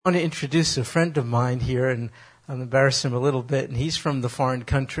I want to introduce a friend of mine here, and I'll embarrass him a little bit. And he's from the foreign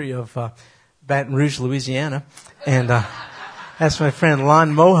country of Baton Rouge, Louisiana. And that's my friend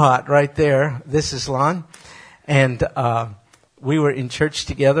Lon Mohat right there. This is Lon. And we were in church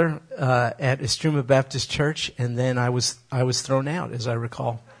together at Estruma Baptist Church, and then I was thrown out, as I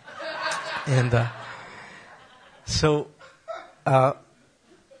recall. And so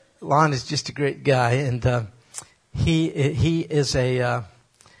Lon is just a great guy, and he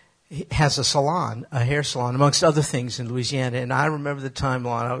has a salon, a hair salon, amongst other things in Louisiana. And I remember the time,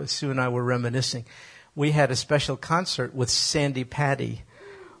 Lon, Sue and I were reminiscing. We had a special concert with Sandy Patty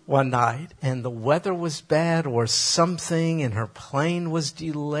one night, and the weather was bad or something, and her plane was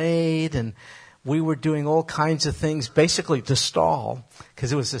delayed, and we were doing all kinds of things basically to stall,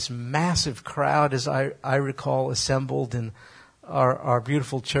 because it was this massive crowd, as I recall, assembled in our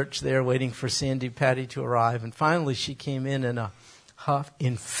beautiful church there waiting for Sandy Patty to arrive. And finally she came in a huff.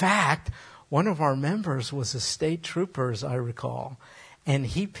 In fact, one of our members was a state trooper, as I recall, and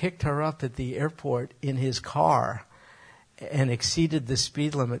he picked her up at the airport in his car and exceeded the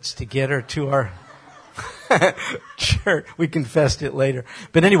speed limits to get her to our church. We confessed it later.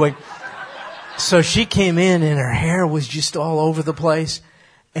 But anyway, so she came in and her hair was just all over the place,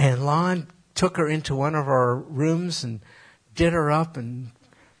 and Lon took her into one of our rooms and did her up and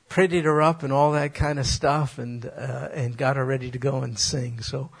prettied her up and all that kind of stuff, and got her ready to go and sing.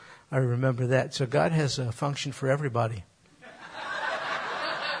 So I remember that. So God has a function for everybody.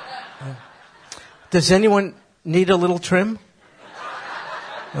 Does anyone need a little trim?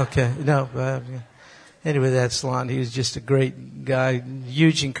 Okay, no. Anyway, that's Lon. He was just a great guy,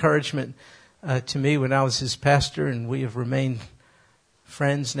 huge encouragement to me when I was his pastor, and we have remained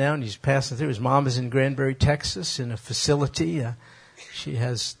friends now, and he's passing through. His mom is in Granbury, Texas, in a facility. She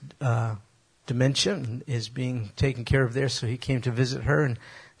has dementia and is being taken care of there, so he came to visit her and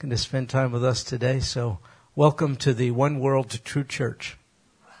going to spend time with us today. So welcome to the One World True Church.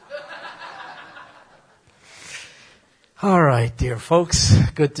 All right, dear folks,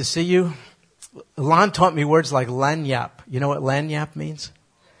 good to see you. Lon taught me words like lanyap. You know what lanyap means?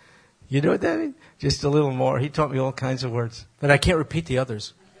 You know what that means? Just a little more. He taught me all kinds of words, but I can't repeat the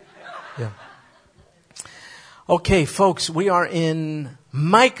others. Yeah. Okay, folks, we are in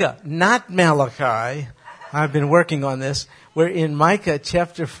Micah, not Malachi. I've been working on this. We're in Micah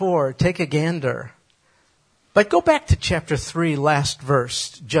chapter 4. Take a gander. But go back to chapter 3, last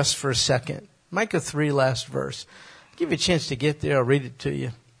verse, just for a second. Micah 3, last verse. I'll give you a chance to get there. I'll read it to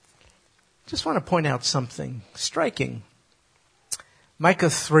you. Just want to point out something striking.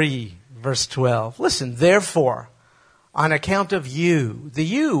 Micah 3, verse 12. Listen, therefore, on account of you, the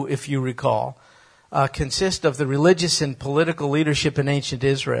you, if you recall, consist of the religious and political leadership in ancient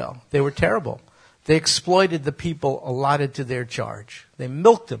Israel. They were terrible. They exploited the people allotted to their charge. They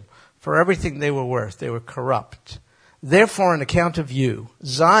milked them for everything they were worth. They were corrupt. Therefore, on account of you,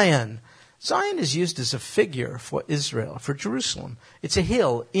 Zion is used as a figure for Israel, for Jerusalem. It's a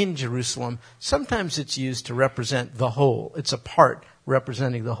hill in Jerusalem. Sometimes it's used to represent the whole. It's a part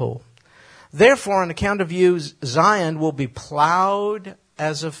representing the whole. Therefore, on account of you, Zion will be plowed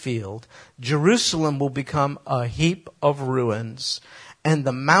as a field. Jerusalem will become a heap of ruins. And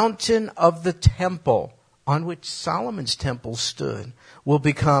the mountain of the temple, on which Solomon's temple stood, will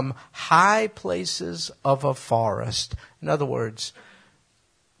become high places of a forest. In other words,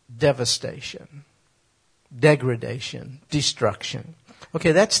 devastation, degradation, destruction.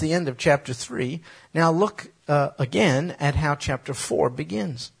 Okay, that's the end of chapter 3. Now look again at how chapter 4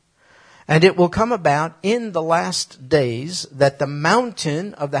 begins. And it will come about in the last days that the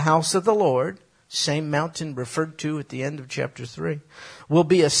mountain of the house of the Lord, same mountain referred to at the end of chapter 3, will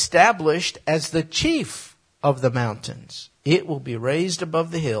be established as the chief of the mountains. It will be raised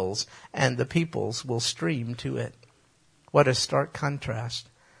above the hills, and the peoples will stream to it. What a stark contrast.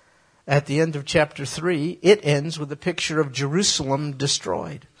 At the end of chapter 3, it ends with a picture of Jerusalem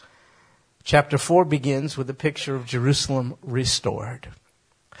destroyed. Chapter 4 begins with a picture of Jerusalem restored.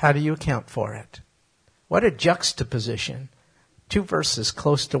 How do you account for it? What a juxtaposition. 2 verses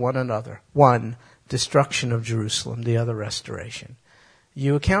close to one another. One, destruction of Jerusalem. The other, restoration.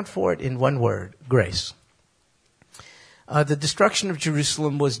 You account for it in one word, grace. The destruction of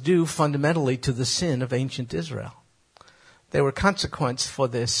Jerusalem was due fundamentally to the sin of ancient Israel. They were consequence for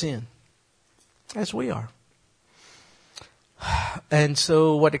their sin, as we are. And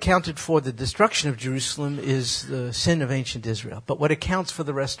so what accounted for the destruction of Jerusalem is the sin of ancient Israel. But what accounts for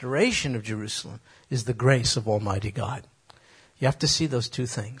the restoration of Jerusalem is the grace of Almighty God. You have to see those two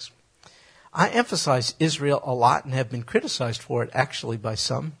things. I emphasize Israel a lot and have been criticized for it actually by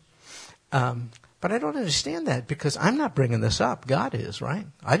some. But I don't understand that because I'm not bringing this up. God is, right?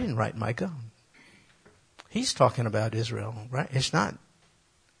 I didn't write Micah. He's talking about Israel, right? It's not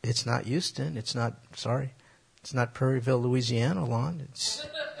Houston. It's not Prairieville, Louisiana, Lon. It's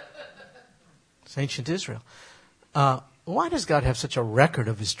ancient Israel. Why does God have such a record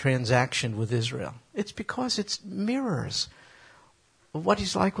of his transaction with Israel? It's because it mirrors what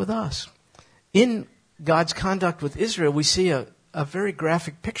he's like with us. In God's conduct with Israel, we see a very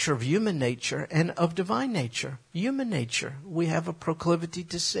graphic picture of human nature and of divine nature. Human nature, we have a proclivity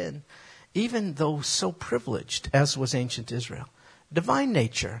to sin, even though so privileged as was ancient Israel. Divine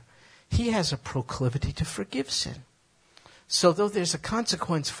nature, he has a proclivity to forgive sin. So though there's a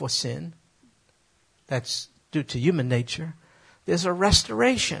consequence for sin, that's due to human nature, there's a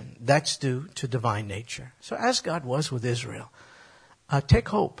restoration that's due to divine nature. So as God was with Israel, take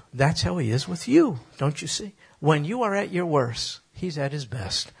hope. That's how he is with you, don't you see? When you are at your worst, he's at his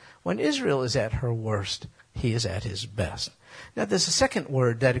best. When Israel is at her worst, he is at his best. Now there's a second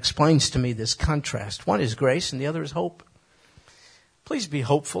word that explains to me this contrast. One is grace and the other is hope. Please be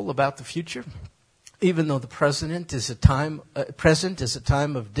hopeful about the future. Even though the present is a time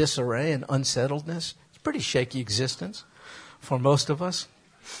of disarray and unsettledness. It's a pretty shaky existence for most of us.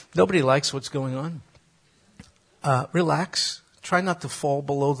 Nobody likes what's going on. Relax. Try not to fall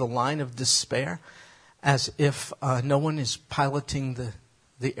below the line of despair as if no one is piloting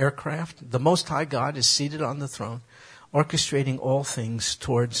the aircraft. The Most High God is seated on the throne, orchestrating all things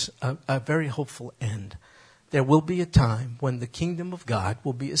towards a very hopeful end. There will be a time when the kingdom of God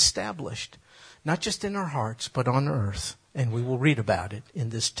will be established, not just in our hearts, but on earth. And we will read about it in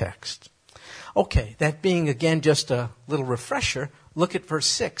this text. Okay, that being again just a little refresher, look at verse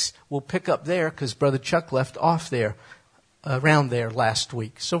 6. We'll pick up there because Brother Chuck left off there, around there last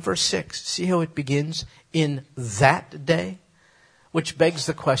week. So verse 6, see how it begins? In that day, which begs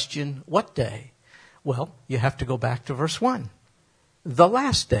the question, what day? Well, you have to go back to verse 1. The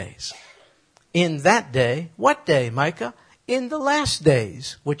last days. In that day, what day, Micah? In the last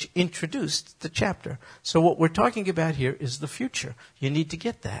days, which introduced the chapter. So what we're talking about here is the future. You need to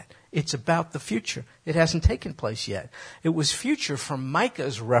get that. It's about the future. It hasn't taken place yet. It was future from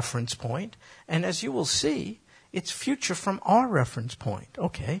Micah's reference point, and as you will see, it's future from our reference point.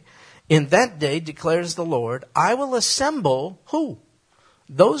 Okay. In that day, declares the Lord, I will assemble who?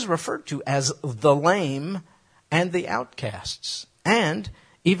 Those referred to as the lame and the outcasts, and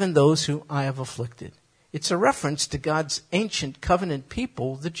even those whom I have afflicted. It's a reference to God's ancient covenant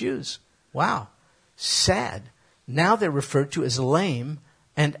people, the Jews. Wow. Sad. Now they're referred to as lame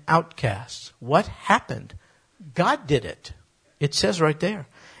and outcasts. What happened? God did it. It says right there.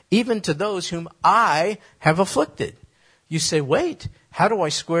 Even to those whom I have afflicted. You say, wait, how do I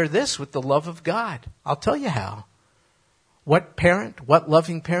square this with the love of God? I'll tell you how. What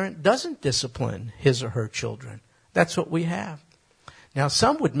loving parent doesn't discipline his or her children? That's what we have. Now,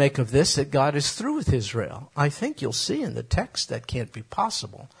 some would make of this that God is through with Israel. I think you'll see in the text that can't be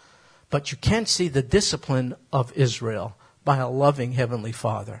possible. But you can see the discipline of Israel by a loving Heavenly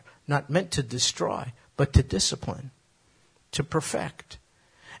Father, not meant to destroy, but to discipline, to perfect.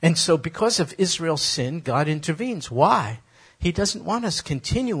 And so because of Israel's sin, God intervenes. Why? He doesn't want us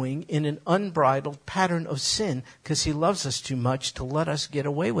continuing in an unbridled pattern of sin because he loves us too much to let us get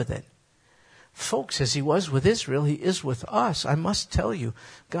away with it. Folks, as he was with Israel, he is with us. I must tell you,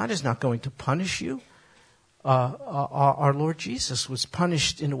 God is not going to punish you. Our Lord Jesus was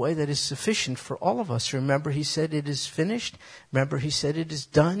punished in a way that is sufficient for all of us. Remember, he said it is finished. Remember, he said it is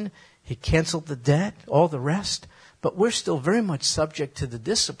done. He canceled the debt, all the rest. But we're still very much subject to the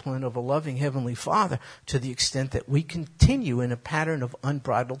discipline of a loving Heavenly Father to the extent that we continue in a pattern of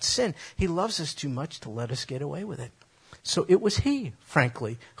unbridled sin. He loves us too much to let us get away with it. So it was he,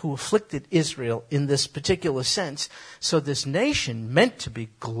 frankly, who afflicted Israel in this particular sense. So this nation, meant to be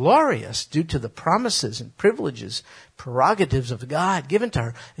glorious due to the promises and privileges, prerogatives of God given to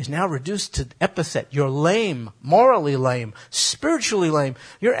her, is now reduced to epithet. You're lame, morally lame, spiritually lame.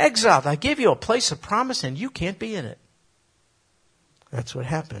 You're exiled. I gave you a place of promise and you can't be in it. That's what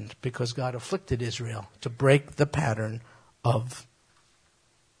happened because God afflicted Israel to break the pattern of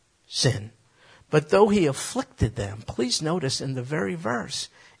sin. But though he afflicted them, please notice in the very verse,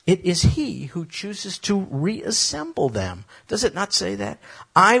 it is he who chooses to reassemble them. Does it not say that?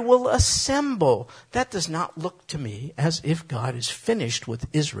 I will assemble. That does not look to me as if God is finished with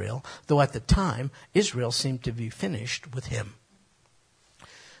Israel, though at the time, Israel seemed to be finished with him.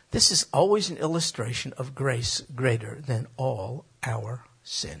 This is always an illustration of grace greater than all our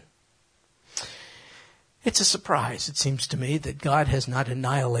sin. It's a surprise, it seems to me, that God has not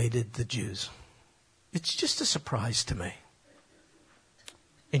annihilated the Jews. It's just a surprise to me.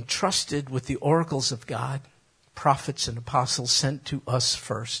 entrusted with the oracles of God, prophets and apostles sent to us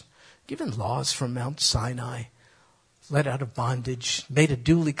first, given laws from Mount Sinai, led out of bondage, made a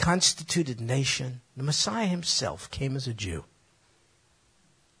duly constituted nation. The Messiah himself came as a Jew.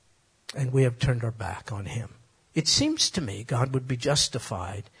 And we have turned our back on him. It seems to me God would be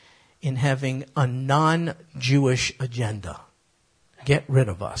justified in having a non-Jewish agenda. Get rid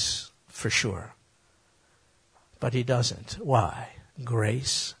of us, for sure. But he doesn't. Why?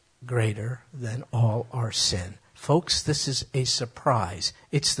 Grace greater than all our sin. Folks, this is a surprise.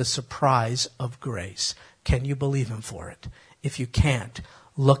 It's the surprise of grace. Can you believe him for it? If you can't,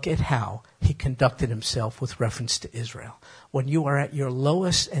 look at how he conducted himself with reference to Israel. When you are at your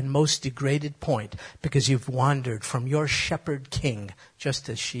lowest and most degraded point because you've wandered from your shepherd king, just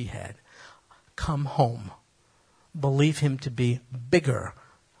as she had, come home. Believe him to be bigger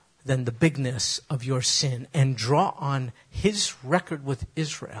than the bigness of your sin and draw on his record with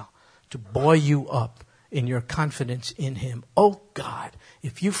Israel to buoy you up in your confidence in him. Oh God,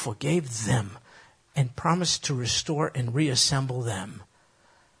 if you forgave them and promised to restore and reassemble them,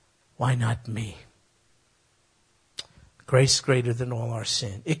 why not me? Grace greater than all our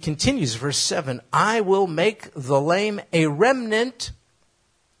sin. It continues, verse 7, I will make the lame a remnant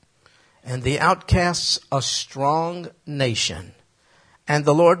and the outcasts a strong nation. And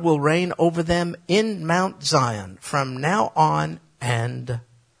the Lord will reign over them in Mount Zion from now on and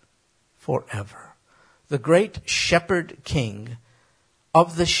forever. The great shepherd king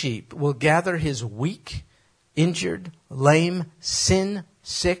of the sheep will gather his weak, injured, lame,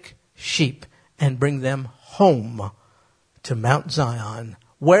 sin-sick sheep and bring them home to Mount Zion,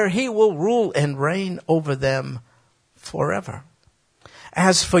 where he will rule and reign over them forever.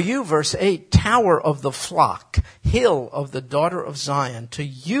 As for you, verse 8, tower of the flock, hill of the daughter of Zion, to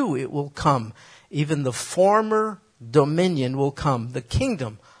you it will come, even the former dominion will come, the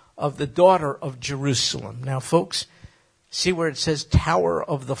kingdom of the daughter of Jerusalem. Now, folks, see where it says tower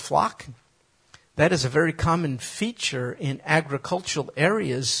of the flock? That is a very common feature in agricultural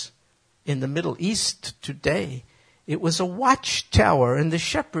areas in the Middle East today. It was a watchtower, and the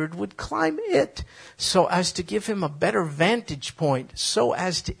shepherd would climb it so as to give him a better vantage point, so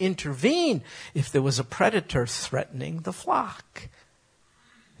as to intervene if there was a predator threatening the flock.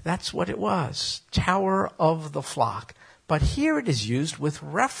 That's what it was, tower of the flock. But here it is used with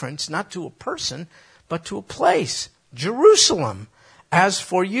reference not to a person, but to a place, Jerusalem. As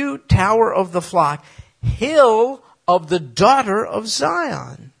for you, tower of the flock, hill of the daughter of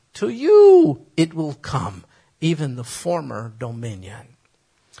Zion, to you it will come, even the former dominion.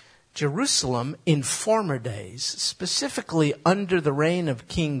 Jerusalem in former days, specifically under the reign of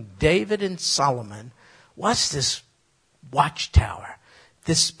King David and Solomon, was this watchtower,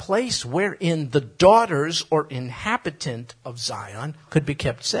 this place wherein the daughters or inhabitant of Zion could be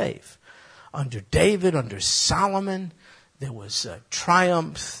kept safe. Under David, under Solomon, there was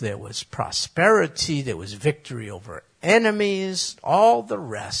triumph, there was prosperity, there was victory over enemies, all the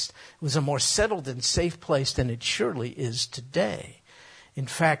rest. It was a more settled and safe place than it surely is today. In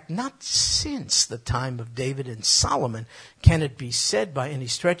fact, not since the time of David and Solomon can it be said by any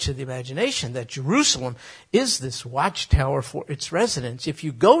stretch of the imagination that Jerusalem is this watchtower for its residents. If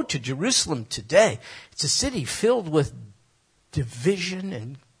you go to Jerusalem today, it's a city filled with division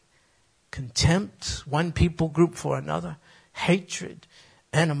and contempt, one people group for another, hatred,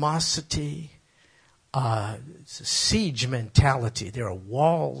 animosity, it's a siege mentality. There are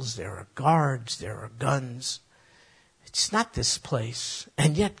walls, there are guards, there are guns. It's not this place.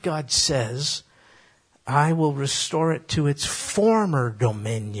 And yet God says, I will restore it to its former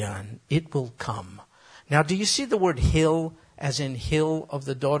dominion. It will come. Now, do you see the word hill as in hill of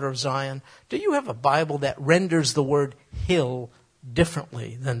the daughter of Zion? Do you have a Bible that renders the word hill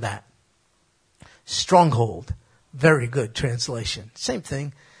differently than that? Stronghold. Very good translation. Same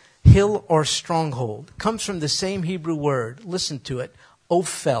thing. Hill or stronghold comes from the same Hebrew word. Listen to it.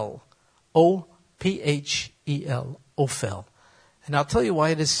 Ophel. O-P-H-E-L. Ophel. And I'll tell you why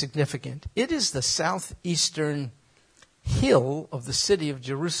it is significant. It is the southeastern hill of the city of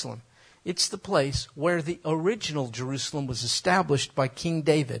Jerusalem. It's the place where the original Jerusalem was established by King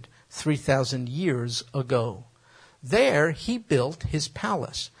David 3,000 years ago. There he built his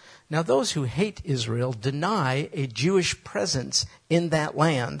palace. Now, those who hate Israel deny a Jewish presence in that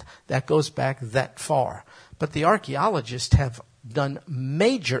land that goes back that far. But the archaeologists have done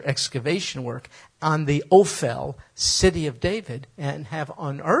major excavation work on the Ophel, city of David, and have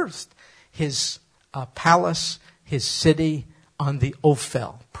unearthed his palace, his city on the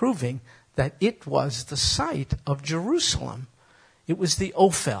Ophel, proving that it was the site of Jerusalem. It was the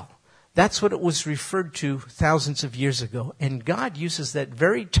Ophel. That's what it was referred to thousands of years ago. And God uses that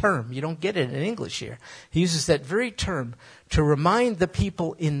very term. You don't get it in English here. He uses that very term to remind the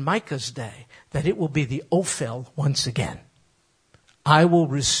people in Micah's day that it will be the Ophel once again. I will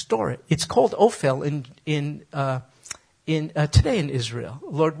restore it. It's called Ophel today in Israel.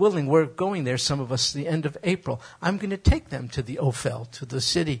 Lord willing, we're going there, some of us, the end of April. I'm going to take them to the Ophel, to the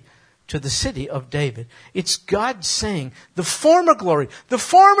city of David. It's God saying, the former glory, the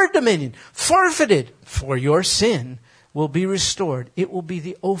former dominion, forfeited for your sin, will be restored. It will be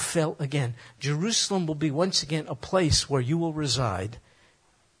the Ophel again. Jerusalem will be once again a place where you will reside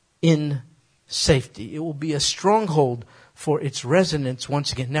in safety. It will be a stronghold for its residents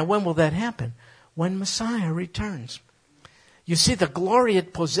once again. Now, when will that happen? When Messiah returns. You see, the glory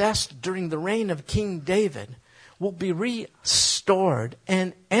it possessed during the reign of King David will be restored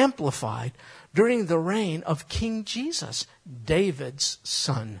and amplified during the reign of King Jesus, David's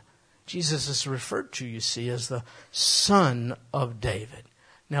son. Jesus is referred to, you see, as the son of David.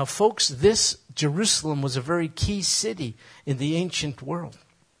 Now, folks, this Jerusalem was a very key city in the ancient world.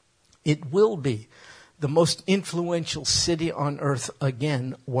 It will be the most influential city on earth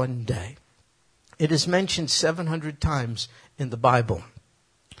again one day. It is mentioned 700 times in the Bible.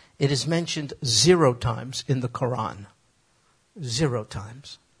 It is mentioned 0 times in the Quran. 0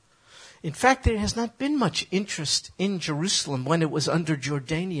 times. In fact, there has not been much interest in Jerusalem when it was under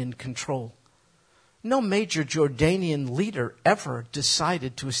Jordanian control. No major Jordanian leader ever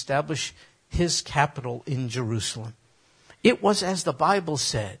decided to establish his capital in Jerusalem. It was, as the Bible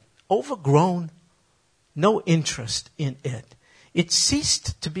said, overgrown, no interest in it. It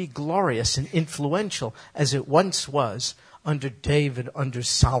ceased to be glorious and influential as it once was under David, under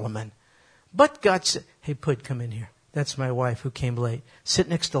Solomon. But God said, hey, Pud, come in here. That's my wife who came late. Sit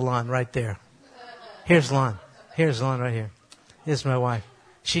next to Lon right there. Here's Lon. Here's Lon right here. Here's my wife.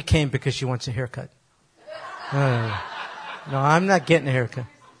 She came because she wants a haircut. No, I'm not getting a haircut.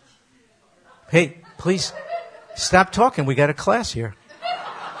 Hey, please stop talking. We got a class here.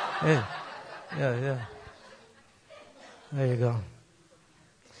 Hey. Yeah. There you go.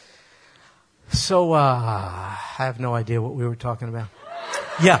 So, I have no idea what we were talking about.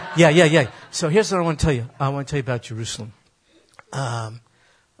 Yeah. So here's what I want to tell you. I want to tell you about Jerusalem.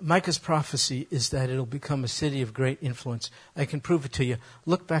 Micah's prophecy is that it'll become a city of great influence. I can prove it to you.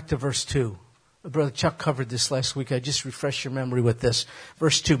 Look back to verse 2. Brother Chuck covered this last week. I just refresh your memory with this.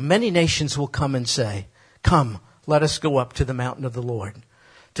 Verse 2, many nations will come and say, come, let us go up to the mountain of the Lord,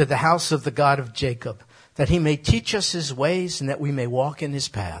 to the house of the God of Jacob, that he may teach us his ways and that we may walk in his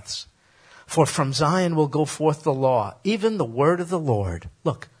paths. For from Zion will go forth the law, even the word of the Lord.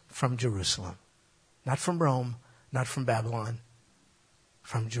 Look, from Jerusalem. Not from Rome, not from Babylon,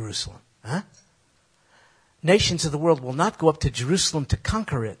 from Jerusalem. Huh? Nations of the world will not go up to Jerusalem to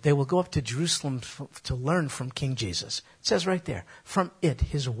conquer it. They will go up to Jerusalem to learn from King Jesus. It says right there, from it,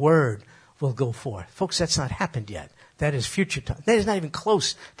 his word will go forth. Folks, that's not happened yet. That is future time. That is not even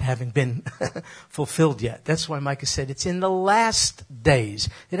close to having been fulfilled yet. That's why Micah said it's in the last days.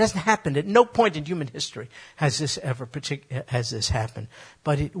 It hasn't happened. At no point in human history has this happened.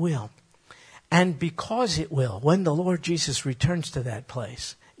 But it will. And because it will, when the Lord Jesus returns to that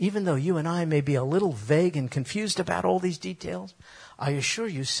place, even though you and I may be a little vague and confused about all these details, I assure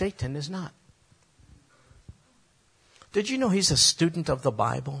you Satan is not. Did you know he's a student of the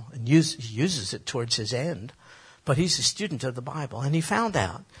Bible and uses it towards his end? But he's a student of the Bible. And he found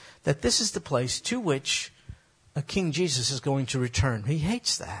out that this is the place to which a King Jesus is going to return. He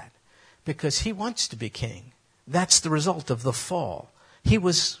hates that because he wants to be king. That's the result of the fall. He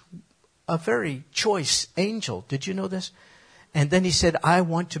was a very choice angel. Did you know this? And then he said, I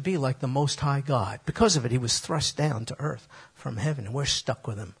want to be like the Most High God. Because of it, he was thrust down to earth from heaven. And we're stuck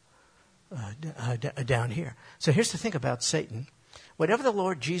with him down here. So here's the thing about Satan. Whatever the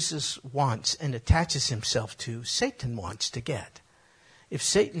Lord Jesus wants and attaches himself to, Satan wants to get. If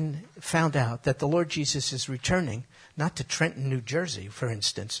Satan found out that the Lord Jesus is returning, not to Trenton, New Jersey, for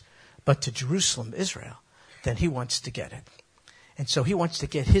instance, but to Jerusalem, Israel, then he wants to get it. And so he wants to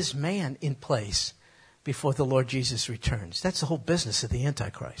get his man in place before the Lord Jesus returns. That's the whole business of the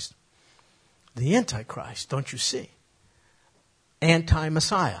Antichrist. The Antichrist, don't you see?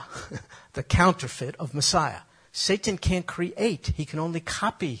 Anti-Messiah, the counterfeit of Messiah. Satan can't create. He can only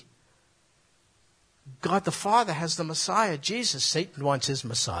copy. God the Father has the Messiah, Jesus. Satan wants his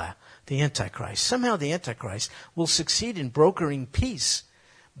Messiah, the Antichrist. Somehow the Antichrist will succeed in brokering peace,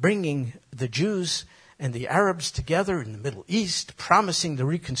 bringing the Jews and the Arabs together in the Middle East, promising the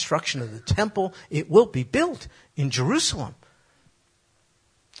reconstruction of the temple. It will be built in Jerusalem.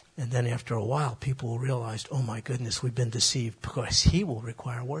 And then after a while, people will realize, oh my goodness, we've been deceived, because he will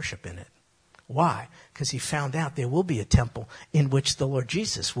require worship in it. Why? Because he found out there will be a temple in which the Lord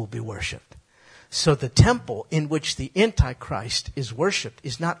Jesus will be worshipped. So the temple in which the Antichrist is worshipped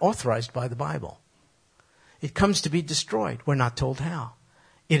is not authorized by the Bible. It comes to be destroyed. We're not told how.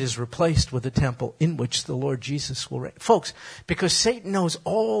 It is replaced with a temple in which the Lord Jesus will reign. Folks, because Satan knows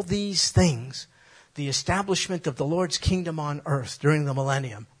all these things, the establishment of the Lord's kingdom on earth during the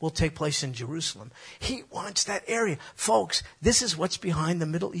millennium will take place in Jerusalem. He wants that area. Folks, this is what's behind the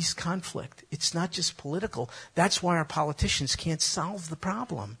Middle East conflict. It's not just political. That's why our politicians can't solve the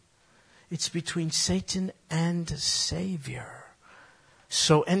problem. It's between Satan and Savior.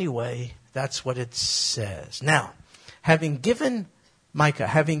 So anyway, that's what it says. Now, having given Micah,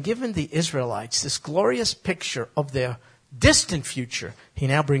 having given the Israelites this glorious picture of their distant future, he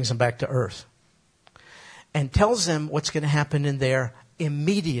now brings them back to earth and tells them what's going to happen in their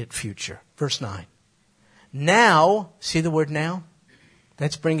immediate future. Verse 9. Now, see the word now?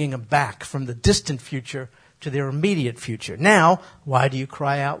 That's bringing them back from the distant future to their immediate future. Now, why do you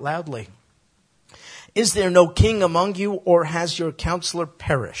cry out loudly? Is there no king among you, or has your counselor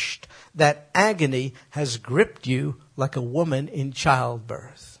perished? That agony has gripped you like a woman in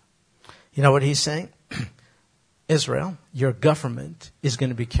childbirth. You know what he's saying? Israel, your government is going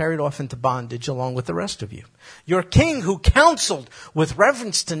to be carried off into bondage along with the rest of you. Your king who counseled with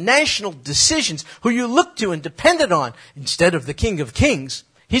reference to national decisions, who you looked to and depended on instead of the King of Kings,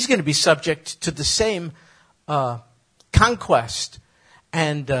 he's going to be subject to the same conquest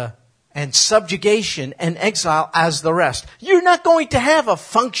and subjugation and exile as the rest. You're not going to have a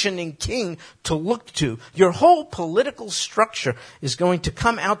functioning king to look to. Your whole political structure is going to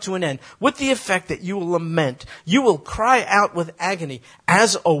come out to an end with the effect that you will lament. You will cry out with agony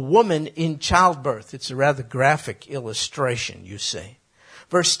as a woman in childbirth. It's a rather graphic illustration, you see.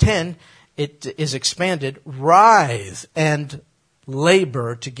 Verse 10, it is expanded, writhe and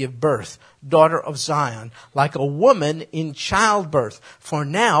labor to give birth, daughter of Zion, like a woman in childbirth. For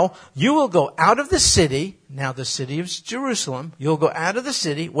now you will go out of the city, now the city of Jerusalem, you'll go out of the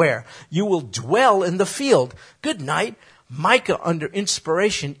city, where? You will dwell in the field. Good night. Micah, under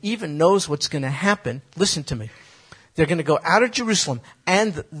inspiration, even knows what's going to happen. Listen to me. They're going to go out of Jerusalem,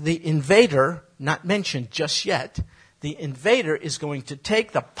 and the invader, not mentioned just yet, the invader is going to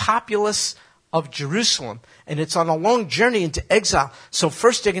take the populace of Jerusalem, and it's on a long journey into exile. So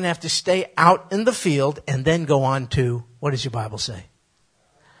first they're going to have to stay out in the field and then go on to, what does your Bible say?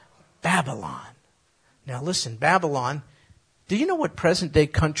 Babylon. Now listen, Babylon, do you know what present day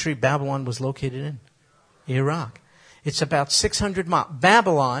country Babylon was located in? Iraq. It's about 600 miles.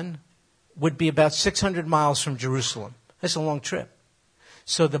 Babylon would be about 600 miles from Jerusalem. That's a long trip.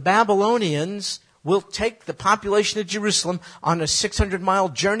 So the Babylonians will take the population of Jerusalem on a 600-mile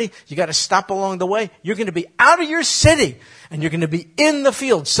journey. You got to stop along the way. You're going to be out of your city, and you're going to be in the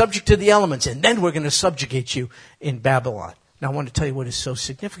field, subject to the elements, and then we're going to subjugate you in Babylon. Now, I want to tell you what is so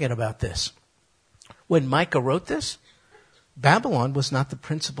significant about this. When Micah wrote this, Babylon was not the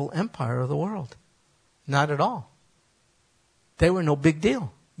principal empire of the world. Not at all. They were no big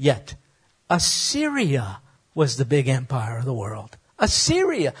deal yet. Assyria was the big empire of the world.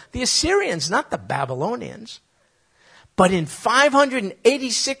 Assyria, the Assyrians, not the Babylonians. But in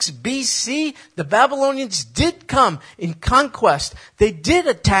 586 BC, the Babylonians did come in conquest. They did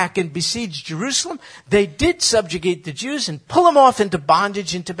attack and besiege Jerusalem. They did subjugate the Jews and pull them off into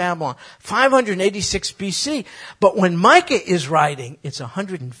bondage into Babylon. 586 BC. But when Micah is writing, it's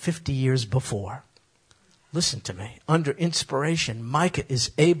 150 years before. Listen to me. Under inspiration, Micah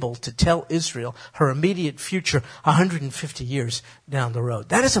is able to tell Israel her immediate future 150 years down the road.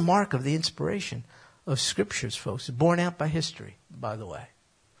 That is a mark of the inspiration of scriptures, folks. Borne out by history, by the way.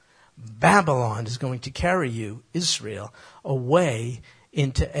 Babylon is going to carry you, Israel, away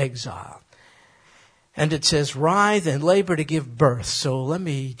into exile. And it says, writhe and labor to give birth. So let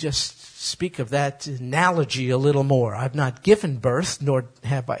me just speak of that analogy a little more. I've not given birth, nor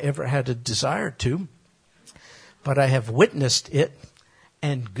have I ever had a desire to. But I have witnessed it,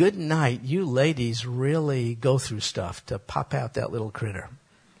 and good night, you ladies really go through stuff to pop out that little critter.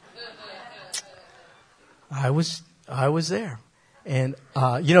 I was there. And,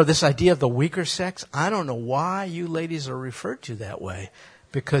 this idea of the weaker sex, I don't know why you ladies are referred to that way,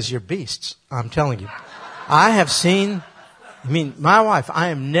 because you're beasts, I'm telling you. I have seen, my wife, I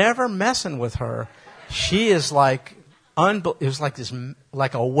am never messing with her. She is like, it was like this,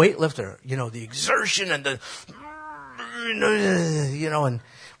 like a weightlifter, the exertion and the, and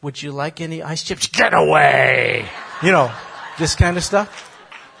would you like any ice chips? Get away! This kind of stuff.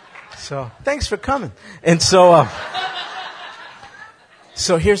 So, thanks for coming. And so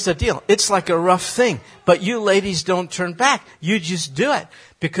So here's the deal. It's like a rough thing, but you ladies don't turn back. You just do it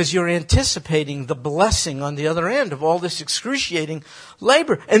because you're anticipating the blessing on the other end of all this excruciating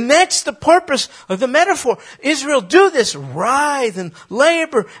labor. And that's the purpose of the metaphor. Israel, do this, writhe and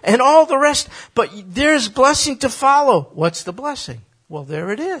labor and all the rest, but there's blessing to follow. What's the blessing? Well, there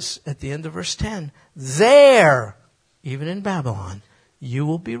it is at the end of verse 10. There, even in Babylon, you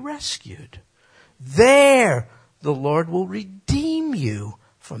will be rescued. There, the Lord will redeem you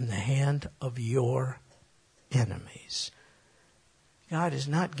from the hand of your enemies. God is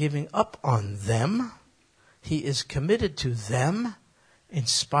not giving up on them. He is committed to them in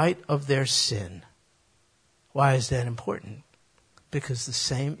spite of their sin. Why is that important? Because the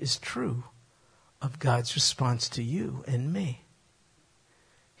same is true of God's response to you and me.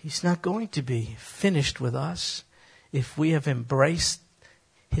 He's not going to be finished with us if we have embraced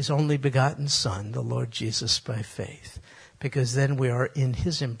His only begotten Son, the Lord Jesus, by faith. Because then we are in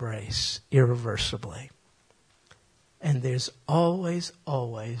His embrace irreversibly. And there's always,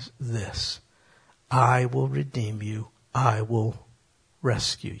 always this. I will redeem you. I will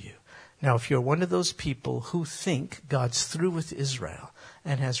rescue you. Now, if you're one of those people who think God's through with Israel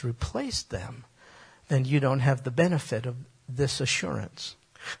and has replaced them, then you don't have the benefit of this assurance.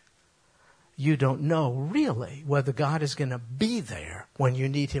 You don't know really whether God is going to be there when you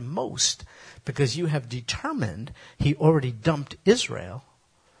need Him most, because you have determined He already dumped Israel.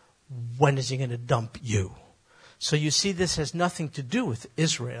 When is He going to dump you? So you see, this has nothing to do with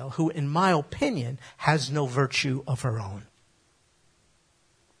Israel, who, in my opinion, has no virtue of her own.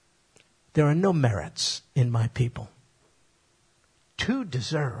 There are no merits in my people to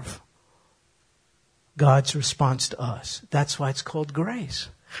deserve God's response to us. That's why it's called grace.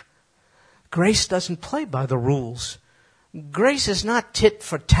 Grace doesn't play by the rules. Grace is not tit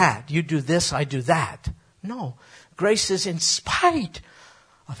for tat. You do this, I do that. No. Grace is in spite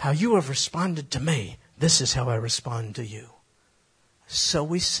of how you have responded to me. This is how I respond to you. So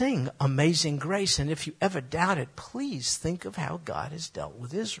we sing Amazing Grace. And if you ever doubt it, please think of how God has dealt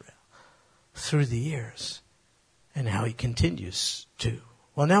with Israel through the years and how He continues to.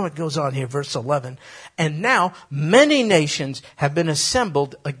 Well, now it goes on here, verse 11. And now many nations have been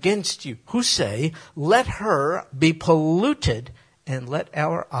assembled against you, who say, let her be polluted and let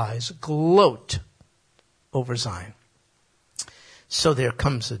our eyes gloat over Zion. So there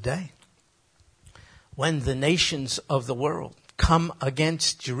comes a day when the nations of the world come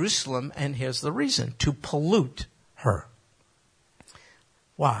against Jerusalem, and here's the reason, to pollute her.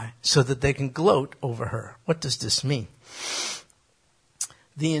 Why? So that they can gloat over her. What does this mean?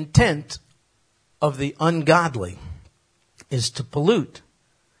 The intent of the ungodly is to pollute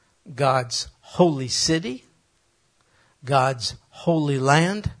God's holy city, God's holy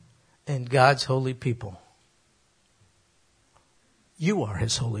land, and God's holy people. You are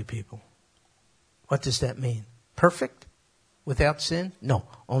His holy people. What does that mean? Perfect? Without sin? No,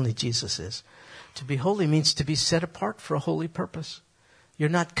 only Jesus is. To be holy means to be set apart for a holy purpose. You're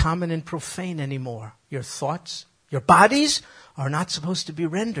not common and profane anymore. Your thoughts, your bodies are not supposed to be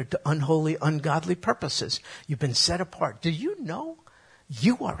rendered to unholy, ungodly purposes. You've been set apart. Do you know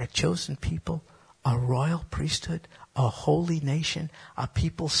you are a chosen people, a royal priesthood, a holy nation, a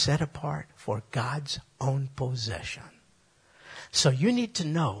people set apart for God's own possession? So you need to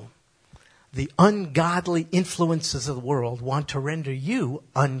know the ungodly influences of the world want to render you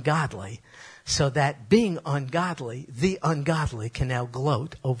ungodly, so that being ungodly, the ungodly can now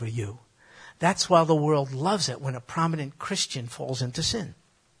gloat over you. That's why the world loves it when a prominent Christian falls into sin.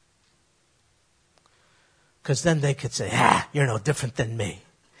 Because then they could say, you're no different than me.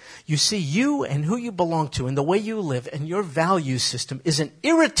 You see, you and who you belong to and the way you live and your value system is an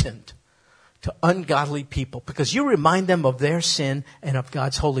irritant to ungodly people, because you remind them of their sin and of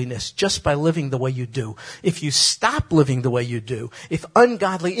God's holiness just by living the way you do. If you stop living the way you do, if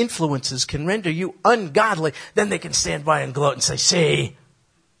ungodly influences can render you ungodly, then they can stand by and gloat and say, see,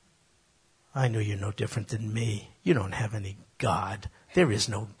 I know you're no different than me. You don't have any God. There is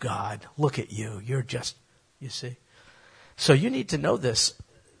no God. Look at you. You're just, you see. So you need to know this.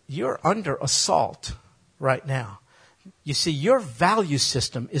 You're under assault right now. You see, your value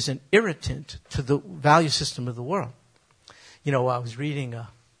system is an irritant to the value system of the world. You know, I was reading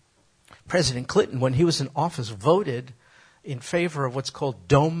President Clinton, when he was in office, voted in favor of what's called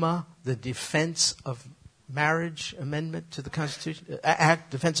DOMA, the Defense of Marriage Amendment to the Constitution,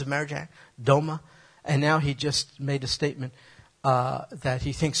 Defense of Marriage Act, DOMA. And now he just made a statement that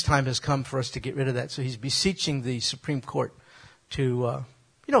he thinks time has come for us to get rid of that. So he's beseeching the Supreme Court to,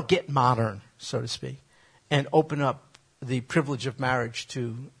 get modern, so to speak, and open up the privilege of marriage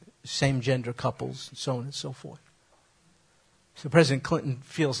to same-gender couples and so on and so forth. So President Clinton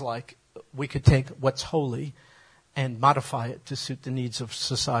feels like we could take what's holy and modify it to suit the needs of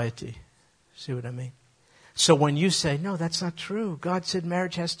society. See what I mean? So when you say, no, that's not true. God said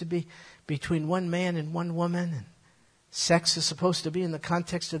marriage has to be between one man and one woman, and sex is supposed to be in the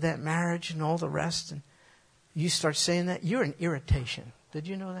context of that marriage and all the rest, and you start saying that, you're an irritation. Did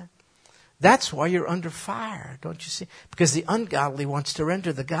you know that? That's why you're under fire, don't you see? Because the ungodly wants to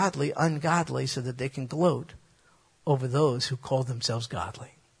render the godly ungodly so that they can gloat over those who call themselves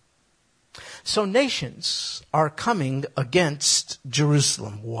godly. So nations are coming against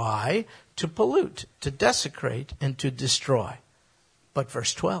Jerusalem. Why? To pollute, to desecrate, and to destroy. But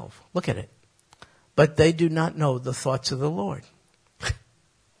verse 12, look at it. But they do not know the thoughts of the Lord.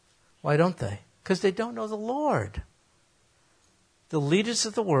 Why don't they? Because they don't know the Lord. The leaders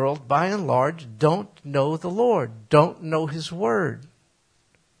of the world, by and large, don't know the Lord, don't know His Word,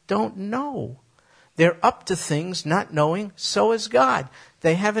 don't know. They're up to things not knowing, so is God.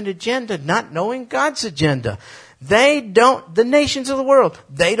 They have an agenda not knowing God's agenda. The nations of the world,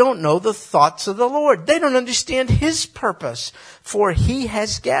 they don't know the thoughts of the Lord. They don't understand His purpose, for He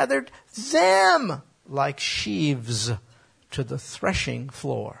has gathered them like sheaves to the threshing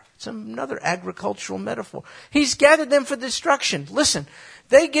floor. It's another agricultural metaphor. He's gathered them for destruction. Listen,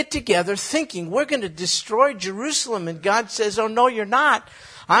 they get together thinking we're going to destroy Jerusalem, and God says, oh no, you're not.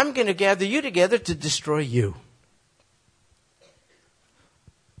 I'm going to gather you together to destroy you.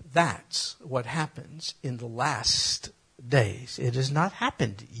 That's what happens in the last days. It has not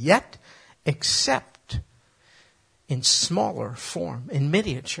happened yet, except in smaller form, in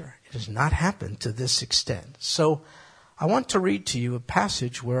miniature. It has not happened to this extent. So I want to read to you a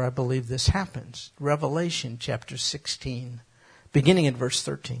passage where I believe this happens. Revelation chapter 16, beginning in verse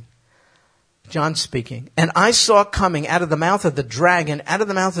 13. John speaking. And I saw coming out of the mouth of the dragon, out of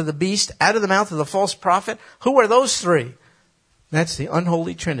the mouth of the beast, out of the mouth of the false prophet. Who are those three? That's the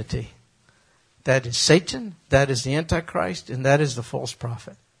unholy trinity. That is Satan, that is the Antichrist, and that is the false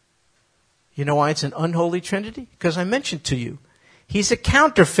prophet. You know why it's an unholy trinity? Because I mentioned to you, he's a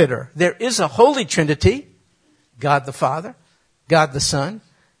counterfeiter. There is a holy trinity, God the Father, God the Son,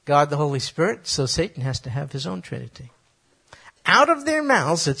 God the Holy Spirit, so Satan has to have his own trinity. Out of their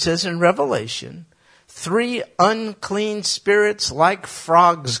mouths, it says in Revelation, 3 unclean spirits like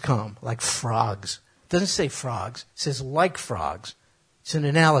frogs come. Like frogs. It doesn't say frogs. It says like frogs. It's an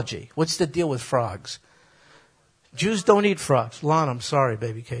analogy. What's the deal with frogs? Jews don't eat frogs. Lon, I'm sorry,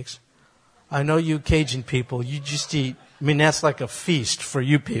 baby cakes. I know you Cajun people, you just eat, that's like a feast for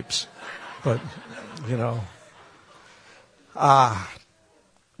you peeps. But,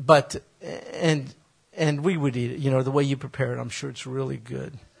 and we would eat it, the way you prepare it, I'm sure it's really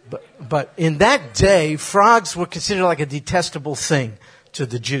good. But in that day, frogs were considered like a detestable thing to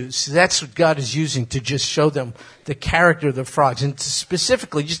the Jews. So that's what God is using to just show them the character of the frogs. And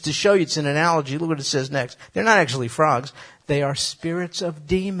specifically, just to show you it's an analogy, look what it says next. They're not actually frogs. They are spirits of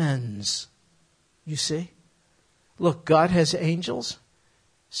demons. You see? Look, God has angels.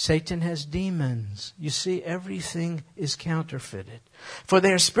 Satan has demons. You see, everything is counterfeited. For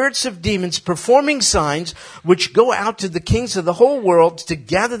they are spirits of demons performing signs which go out to the kings of the whole world to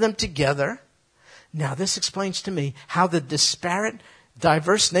gather them together. Now, this explains to me how the disparate,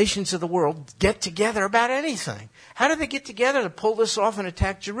 diverse nations of the world get together about anything. How do they get together to pull this off and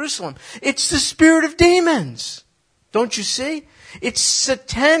attack Jerusalem? It's the spirit of demons. Don't you see? It's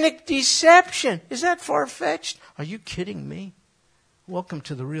satanic deception. Is that far-fetched? Are you kidding me? Welcome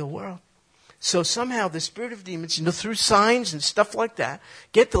to the real world. So somehow the spirit of demons, through signs and stuff like that,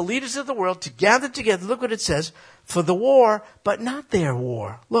 get the leaders of the world to gather together. Look what it says. For the war, but not their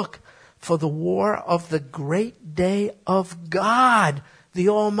war. Look, for the war of the great day of God, the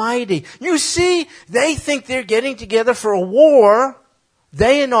Almighty. You see, they think they're getting together for a war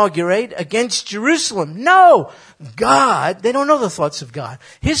they inaugurate against Jerusalem. No! God, they don't know the thoughts of God.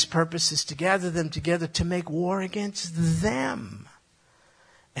 His purpose is to gather them together to make war against them.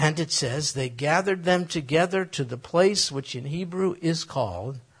 And it says, they gathered them together to the place which in Hebrew is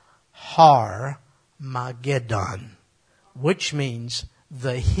called Har Mageddon, which means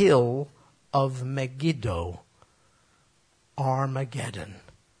the hill of Megiddo, Armageddon,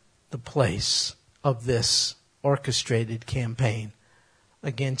 the place of this orchestrated campaign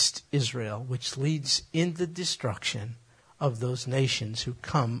against Israel, which leads in the destruction of those nations who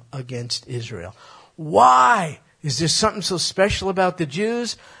come against Israel. Why? Is there something so special about the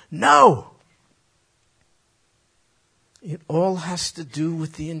Jews? No. It all has to do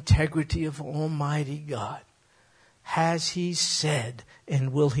with the integrity of Almighty God. Has He said,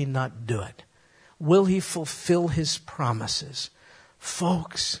 and will He not do it? Will He fulfill His promises?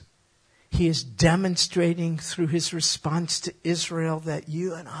 Folks, He is demonstrating through his response to Israel that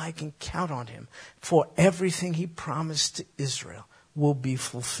you and I can count on him, for everything he promised to Israel will be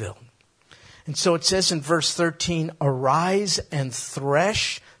fulfilled. And so it says in verse 13, arise and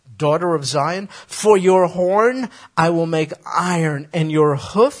thresh, daughter of Zion, for your horn I will make iron, and your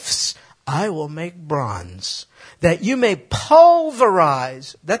hoofs I will make bronze, that you may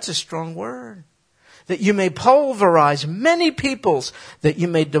pulverize, that's a strong word, that you may pulverize many peoples, that you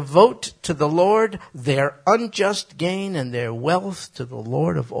may devote to the Lord their unjust gain and their wealth to the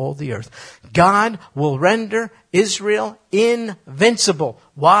Lord of all the earth. God will render Israel invincible.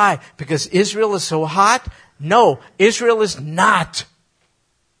 Why? Because Israel is so hot? No, Israel is not.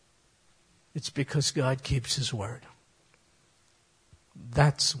 It's because God keeps his word.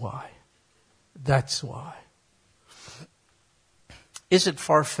 That's why. That's why. Is it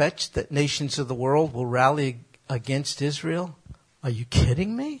far-fetched that nations of the world will rally against Israel? Are you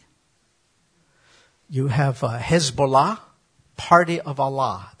kidding me? You have Hezbollah, Party of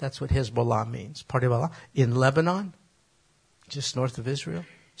Allah. That's what Hezbollah means, Party of Allah. In Lebanon, just north of Israel.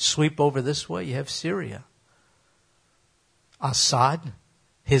 Sweep over this way, you have Syria. Assad,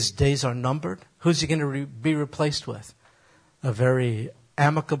 his days are numbered. Who's he going to be replaced with? A very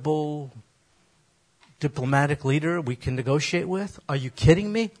amicable diplomatic leader we can negotiate with? Are you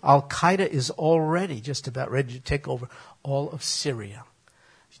kidding me? Al-Qaeda is already just about ready to take over all of Syria.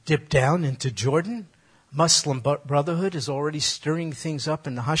 Dip down into Jordan. Muslim Brotherhood is already stirring things up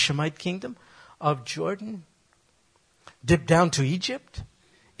in the Hashemite kingdom of Jordan. Dip down to Egypt.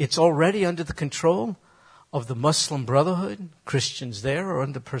 It's already under the control of the Muslim Brotherhood. Christians there are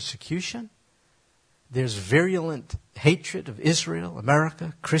under persecution. There's virulent hatred of Israel,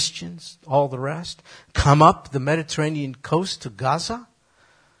 America, Christians, all the rest. Come up the Mediterranean coast to Gaza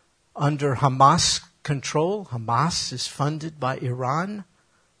under Hamas control. Hamas is funded by Iran.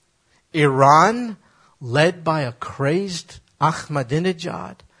 Iran, led by a crazed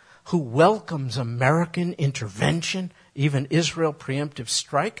Ahmadinejad, who welcomes American intervention, even Israel preemptive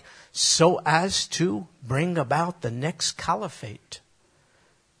strike, so as to bring about the next caliphate.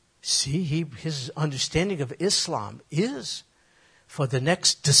 See, his understanding of Islam is for the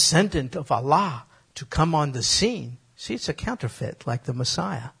next descendant of Allah to come on the scene. See, it's a counterfeit, like the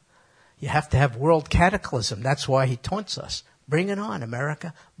Messiah. You have to have world cataclysm. That's why he taunts us. Bring it on,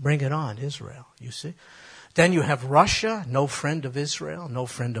 America. Bring it on, Israel. You see? Then you have Russia, no friend of Israel, no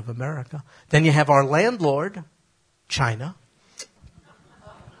friend of America. Then you have our landlord, China.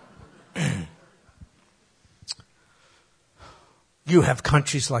 You have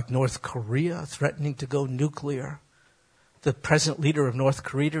countries like North Korea threatening to go nuclear. The present leader of North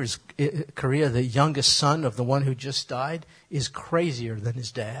Korea, the youngest son of the one who just died, is crazier than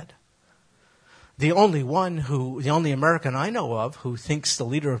his dad. The only American I know of who thinks the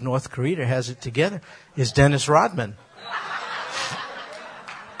leader of North Korea has it together is Dennis Rodman.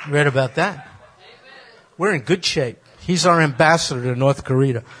 You read about that? We're in good shape. He's our ambassador to North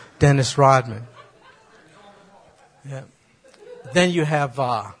Korea, Dennis Rodman. Yeah. Then you have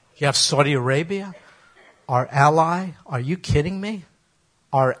Saudi Arabia, our ally. Are you kidding me?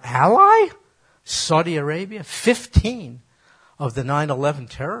 Our ally? Saudi Arabia? 15 of the 9/11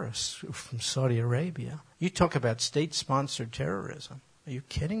 terrorists from Saudi Arabia. You talk about state-sponsored terrorism. Are you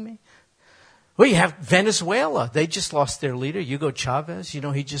kidding me? Well, you have Venezuela. They just lost their leader, Hugo Chavez. You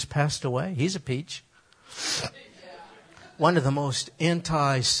know, he just passed away. He's a peach. One of the most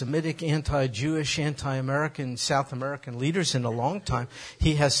anti-Semitic, anti-Jewish, anti-American, South American leaders in a long time.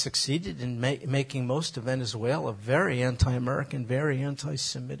 He has succeeded in making most of Venezuela very anti-American, very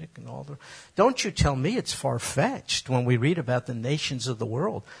anti-Semitic and all that. Don't you tell me it's far-fetched when we read about the nations of the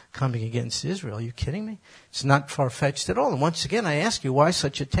world coming against Israel. Are you kidding me? It's not far-fetched at all. And once again, I ask you, why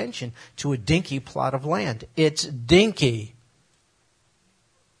such attention to a dinky plot of land? It's dinky.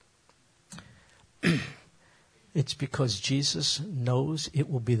 It's because Jesus knows it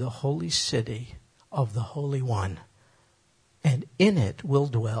will be the holy city of the Holy One. And in it will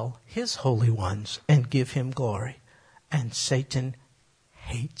dwell his holy ones and give him glory. And Satan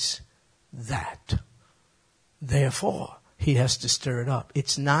hates that. Therefore, he has to stir it up.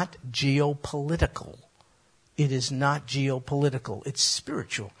 It's not geopolitical. It is not geopolitical. It's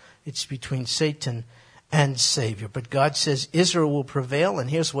spiritual. It's between Satan and Savior. But God says Israel will prevail, and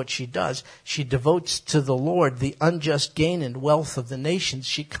here's what she does. She devotes to the Lord the unjust gain and wealth of the nations.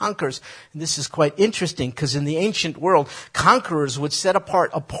 She conquers. And this is quite interesting, because in the ancient world, conquerors would set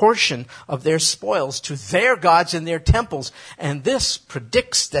apart a portion of their spoils to their gods and their temples. And this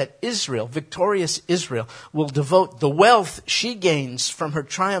predicts that Israel, victorious Israel, will devote the wealth she gains from her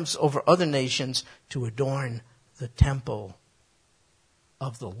triumphs over other nations to adorn the temple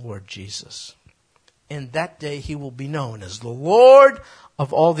of the Lord Jesus. In that day he will be known as the Lord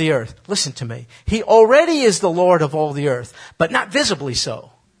of all the earth. Listen to me. He already is the Lord of all the earth, but not visibly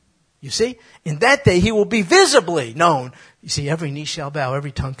so. You see? In that day he will be visibly known. You see, every knee shall bow,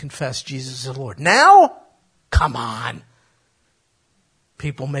 every tongue confess Jesus is the Lord. Now, come on.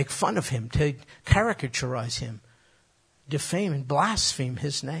 People make fun of him, caricaturize him, defame and blaspheme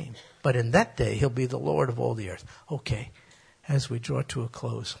his name. But in that day, he'll be the Lord of all the earth. Okay, as we draw to a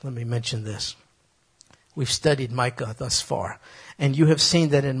close, let me mention this. We've studied Micah thus far, and you have seen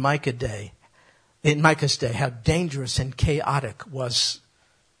that in Micah's day, how dangerous and chaotic was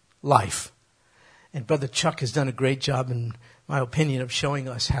life. And Brother Chuck has done a great job, in my opinion, of showing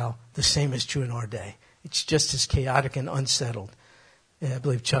us how the same is true in our day. It's just as chaotic and unsettled. Yeah, I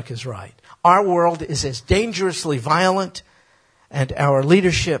believe Chuck is right. Our world is as dangerously violent, and our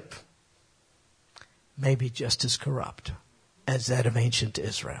leadership may be just as corrupt as that of ancient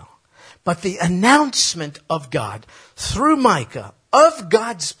Israel. But the announcement of God through Micah of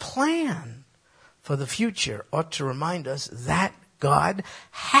God's plan for the future ought to remind us that God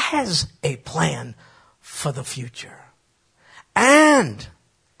has a plan for the future. And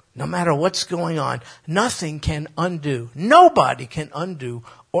no matter what's going on, nothing can undo, nobody can undo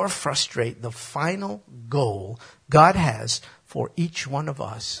or frustrate the final goal God has for each one of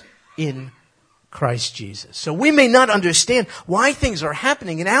us in Christ Jesus. So we may not understand why things are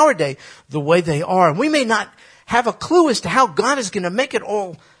happening in our day the way they are. We may not have a clue as to how God is going to make it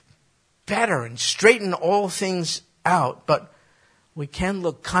all better and straighten all things out, but we can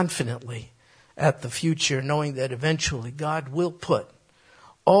look confidently at the future, knowing that eventually God will put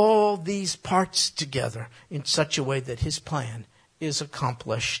all these parts together in such a way that his plan is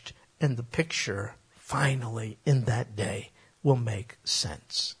accomplished, and the picture finally in that day will make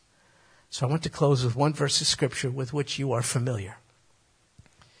sense. So I want to close with one verse of scripture with which you are familiar.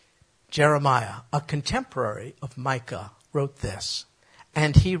 Jeremiah, a contemporary of Micah, wrote this,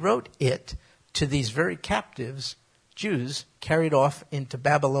 and he wrote it to these very captives, Jews, carried off into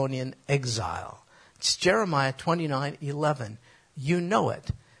Babylonian exile. It's Jeremiah 29:11. You know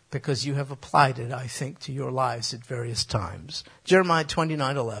it because you have applied it, I think, to your lives at various times. Jeremiah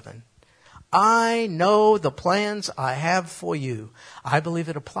 29:11. I know the plans I have for you. I believe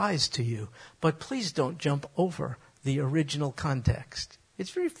it applies to you. But please don't jump over the original context. It's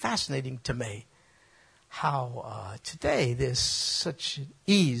very fascinating to me how today there's such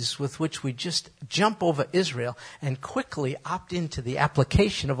ease with which we just jump over Israel and quickly opt into the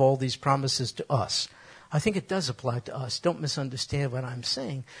application of all these promises to us. I think it does apply to us. Don't misunderstand what I'm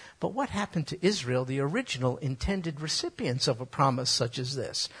saying. But what happened to Israel, the original intended recipients of a promise such as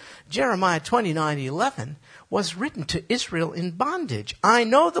this? Jeremiah 29:11 was written to Israel in bondage. I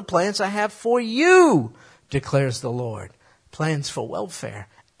know the plans I have for you, declares the Lord. Plans for welfare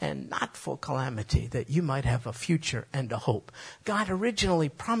and not for calamity, that you might have a future and a hope. God originally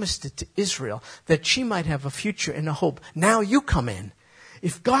promised it to Israel that she might have a future and a hope. Now you come in.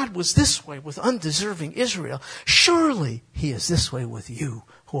 If God was this way with undeserving Israel, surely he is this way with you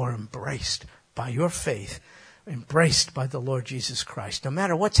who are embraced by your faith, embraced by the Lord Jesus Christ. No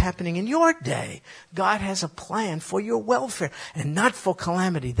matter what's happening in your day, God has a plan for your welfare and not for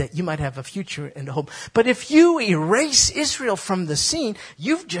calamity, that you might have a future and a hope. But if you erase Israel from the scene,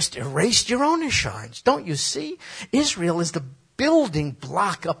 you've just erased your own assurance. Don't you see? Israel is the building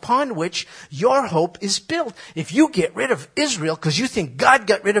block upon which your hope is built. If you get rid of Israel because you think God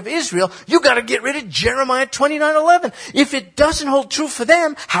got rid of Israel, you got to get rid of Jeremiah 29:11. If it doesn't hold true for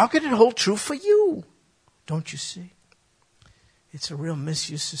them, how could it hold true for you? Don't you see? It's a real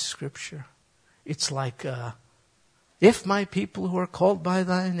misuse of Scripture. It's like, if my people who are called by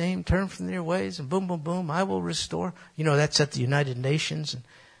thy name turn from their ways, and boom, boom, boom, I will restore. You know, that's at the United Nations, and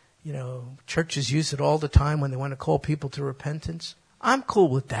you know, churches use it all the time when they want to call people to repentance. I'm cool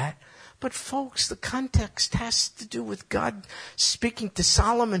with that. But folks, the context has to do with God speaking to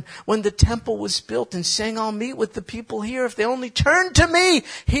Solomon when the temple was built and saying, I'll meet with the people here if they only turn to me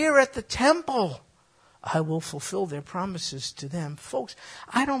here at the temple. I will fulfill their promises to them. Folks,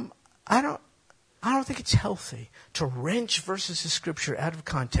 I don't think it's healthy to wrench verses of Scripture out of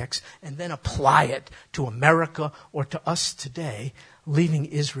context and then apply it to America or to us today, leaving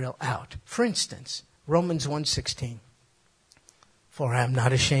Israel out. For instance, Romans 1:16. For I am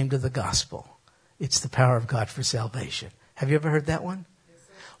not ashamed of the gospel. It's the power of God for salvation. Have you ever heard that one? Yes,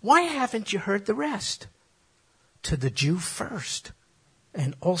 sir. Why haven't you heard the rest? To the Jew first,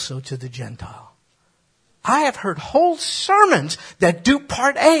 and also to the Gentile. I have heard whole sermons that do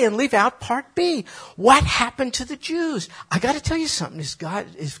part A and leave out part B. What happened to the Jews? I got to tell you something.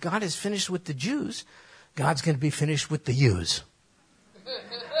 If God is finished with the Jews, God's going to be finished with the Jews.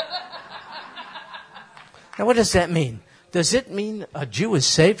 Now, what does that mean? Does it mean a Jew is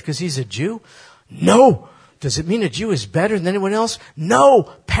saved because he's a Jew? No. Does it mean a Jew is better than anyone else? No.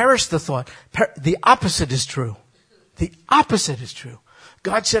 Perish the thought. The opposite is true. The opposite is true.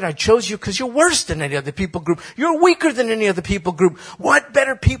 God said, I chose you because you're worse than any other people group. You're weaker than any other people group. What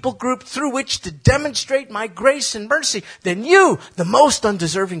better people group through which to demonstrate my grace and mercy than you, the most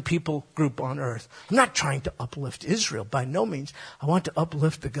undeserving people group on earth? I'm not trying to uplift Israel by no means. I want to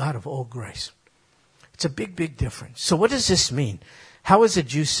uplift the God of all grace. It's a big, big difference. So what does this mean? How is a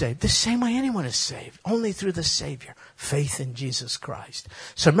Jew saved? The same way anyone is saved, only through the Savior, faith in Jesus Christ.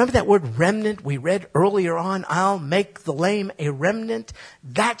 So remember that word remnant we read earlier on, I'll make the lame a remnant.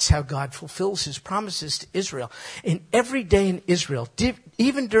 That's how God fulfills his promises to Israel. In every day in Israel,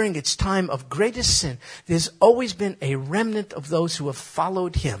 even during its time of greatest sin, there's always been a remnant of those who have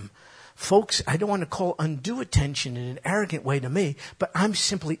followed him. Folks, I don't want to call undue attention in an arrogant way to me, but I'm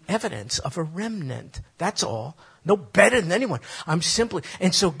simply evidence of a remnant. That's all. No better than anyone. And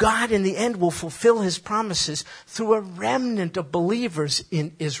so God in the end will fulfill his promises through a remnant of believers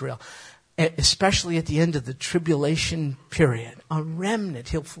in Israel, especially at the end of the tribulation period. A remnant.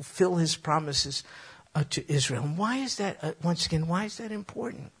 He'll fulfill his promises to Israel. And why is that, once again, why is that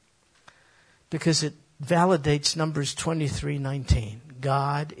important? Because it validates Numbers 23:19.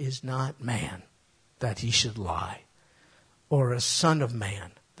 God is not man that he should lie, or a son of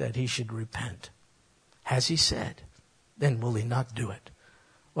man that he should repent. Has he said, then will he not do it?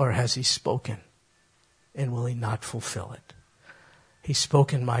 Or has he spoken, and will he not fulfill it? He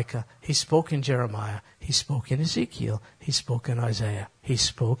spoke in Micah, he spoke in Jeremiah, he spoke in Ezekiel, he spoke in Isaiah, he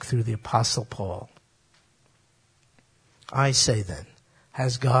spoke through the Apostle Paul. I say then,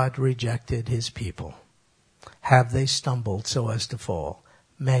 has God rejected his people? Have they stumbled so as to fall?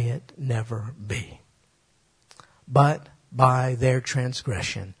 May it never be. But by their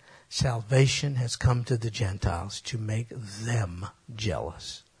transgression, salvation has come to the Gentiles to make them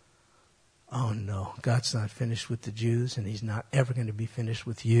jealous. Oh no, God's not finished with the Jews, and he's not ever going to be finished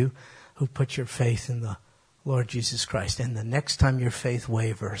with you who put your faith in the Lord Jesus Christ. And the next time your faith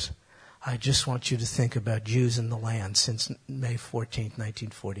wavers, I just want you to think about Jews in the land since May 14th,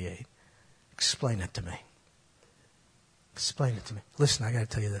 1948. Explain it to me. Explain it to me. Listen, I got to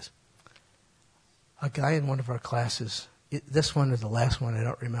tell you this. A guy in one of our classes, this one or the last one, I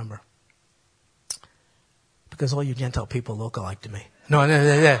don't remember, because all you Gentile people look alike to me. No,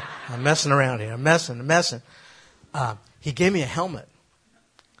 I'm messing around here. I'm messing. He gave me a helmet.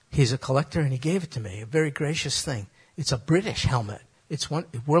 He's a collector, and he gave it to me. A very gracious thing. It's a British helmet. It's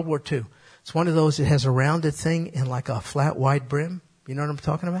World War II. It's one of those that has a rounded thing and like a flat, wide brim. You know what I'm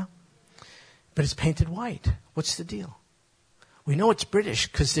talking about? But it's painted white. What's the deal? We know it's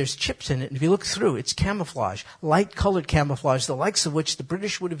British because there's chips in it. And if you look through, it's camouflage, light-colored camouflage, the likes of which the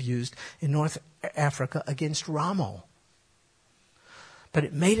British would have used in North Africa against Rommel. But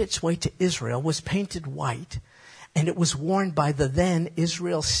it made its way to Israel, was painted white, and it was worn by the then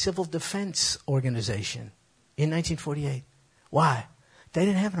Israel Civil Defense Organization in 1948. Why? They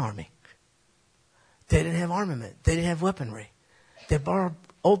didn't have an army. They didn't have armament. They didn't have weaponry. They borrowed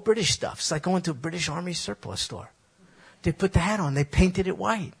old British stuff. It's like going to a British Army surplus store. They put the hat on. They painted it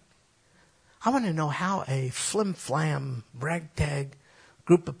white. I want to know how a flim-flam, ragtag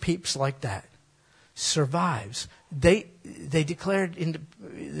group of peeps like that survives. They declared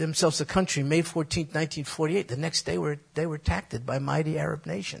themselves a country May 14th, 1948. The next day they were attacked by mighty Arab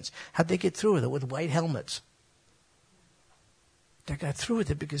nations. How'd they get through with it? With white helmets. They got through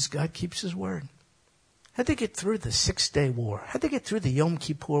with it because God keeps his word. How'd they get through the 6-Day War? How'd they get through the Yom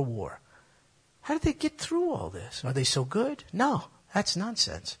Kippur War? How did they get through all this? Are they so good? No, that's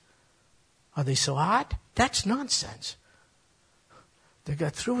nonsense. Are they so hot? That's nonsense. They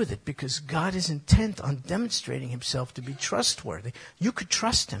got through with it because God is intent on demonstrating himself to be trustworthy. You could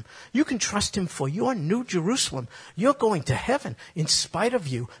trust him. You can trust him for your New Jerusalem. You're going to heaven in spite of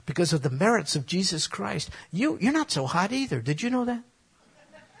you because of the merits of Jesus Christ. You're not so hot either. Did you know that?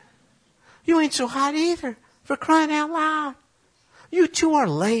 You ain't so hot either, for crying out loud. You too are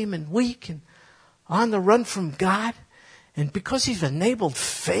lame and weak and on the run from God. And because he's enabled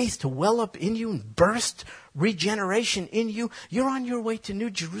faith to well up in you and burst regeneration in you, you're on your way to New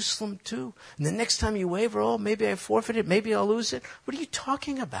Jerusalem too. And the next time you waver, oh, maybe I forfeit it, maybe I'll lose it. What are you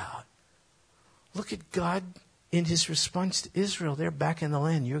talking about? Look at God in his response to Israel. They're back in the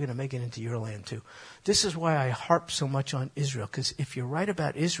land. You're going to make it into your land too. This is why I harp so much on Israel, because if you're right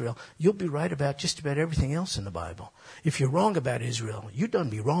about Israel, you'll be right about just about everything else in the Bible. If you're wrong about Israel, you don't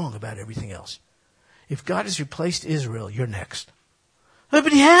be wrong about everything else. If God has replaced Israel, you're next.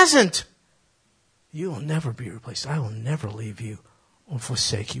 But he hasn't. You will never be replaced. I will never leave you won't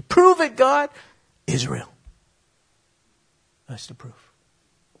forsake you. Prove it, God. Israel. That's the proof.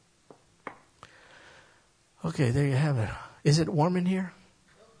 Okay, there you have it. Is it warm in here?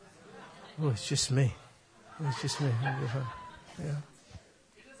 Oh, it's just me. It's just me. Yeah.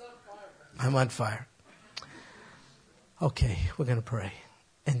 I'm on fire. Okay, we're going to pray.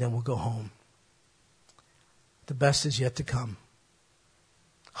 And then we'll go home. The best is yet to come.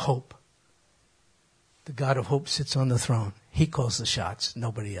 Hope. The God of hope sits on the throne. He calls the shots,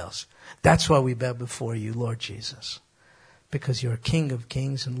 nobody else. That's why we bow before you, Lord Jesus. Because you're King of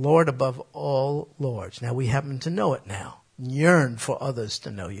kings and Lord above all lords. Now we happen to know it now. Yearn for others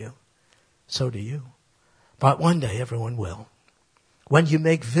to know you. So do you. But one day everyone will. When you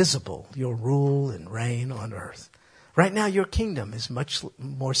make visible your rule and reign on earth. Right now your kingdom is much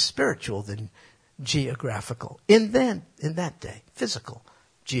more spiritual than geographical. In that day, physical,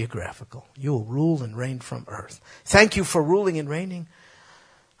 geographical. You will rule and reign from earth. Thank you for ruling and reigning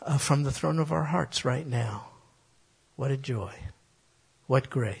from the throne of our hearts right now. What a joy. What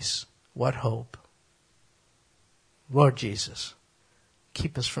grace. What hope. Lord Jesus,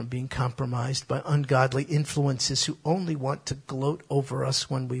 keep us from being compromised by ungodly influences who only want to gloat over us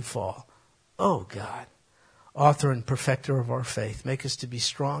when we fall. Oh God, author and perfecter of our faith, make us to be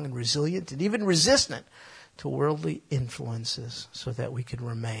strong and resilient and even resistant to worldly influences so that we can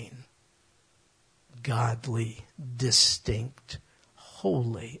remain godly, distinct,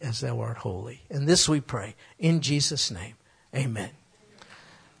 holy as thou art holy. And this we pray in Jesus' name. Amen.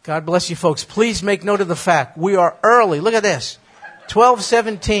 God bless you folks. Please make note of the fact we are early. Look at this.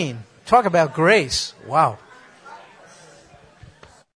 12:17. Talk about grace. Wow.